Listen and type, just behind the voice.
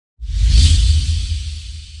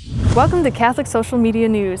Welcome to Catholic Social Media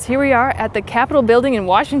News. Here we are at the Capitol building in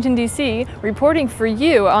Washington, D.C., reporting for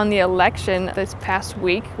you on the election this past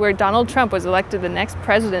week where Donald Trump was elected the next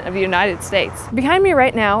president of the United States. Behind me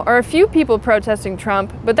right now are a few people protesting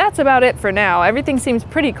Trump, but that's about it for now. Everything seems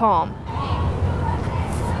pretty calm.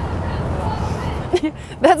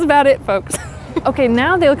 That's about it, folks. Okay,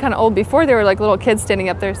 now they look kind of old. Before they were like little kids standing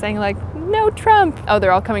up there saying like, "No Trump." Oh,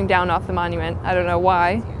 they're all coming down off the monument. I don't know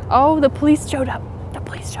why. Oh, the police showed up. The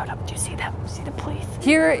police showed up. Do you see them? See the police?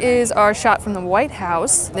 Here is our shot from the White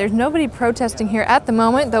House. There's nobody protesting here at the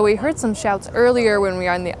moment, though we heard some shouts earlier when we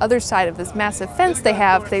were on the other side of this massive fence they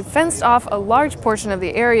have. They've fenced off a large portion of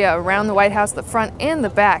the area around the White House, the front and the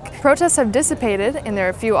back. Protests have dissipated, and there are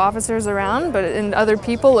a few officers around, and other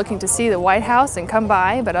people looking to see the White House and come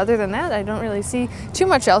by, but other than that, I don't really see too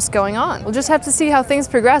much else going on. We'll just have to see how things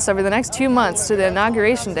progress over the next 2 months to the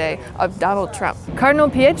inauguration day of Donald Trump. Cardinal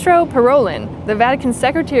Pietro Parolin, the Vatican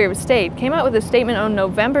Secretary of State, came out with a statement on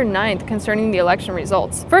November 9th concerning the election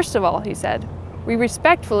results. First of all, he said, "We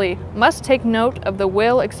respectfully must take note of the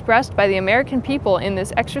will expressed by the American people in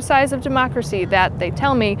this exercise of democracy that, they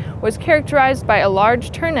tell me, was characterized by a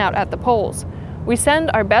large turnout at the polls. We send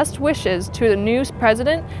our best wishes to the new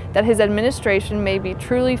president that his administration may be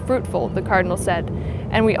truly fruitful," the cardinal said.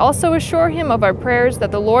 "And we also assure him of our prayers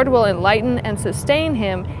that the Lord will enlighten and sustain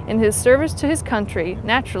him in his service to his country,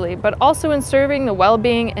 naturally, but also in serving the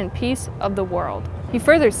well-being and peace of the world." He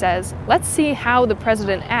further says, "Let's see how the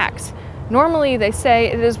president acts. Normally, they say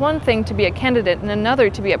it is one thing to be a candidate and another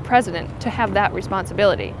to be a president, to have that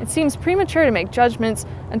responsibility. It seems premature to make judgments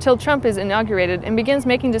until Trump is inaugurated and begins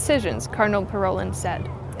making decisions," Cardinal Parolin said.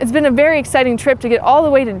 It's been a very exciting trip to get all the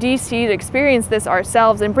way to D.C. to experience this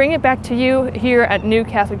ourselves and bring it back to you here at New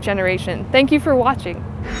Catholic Generation. Thank you for watching.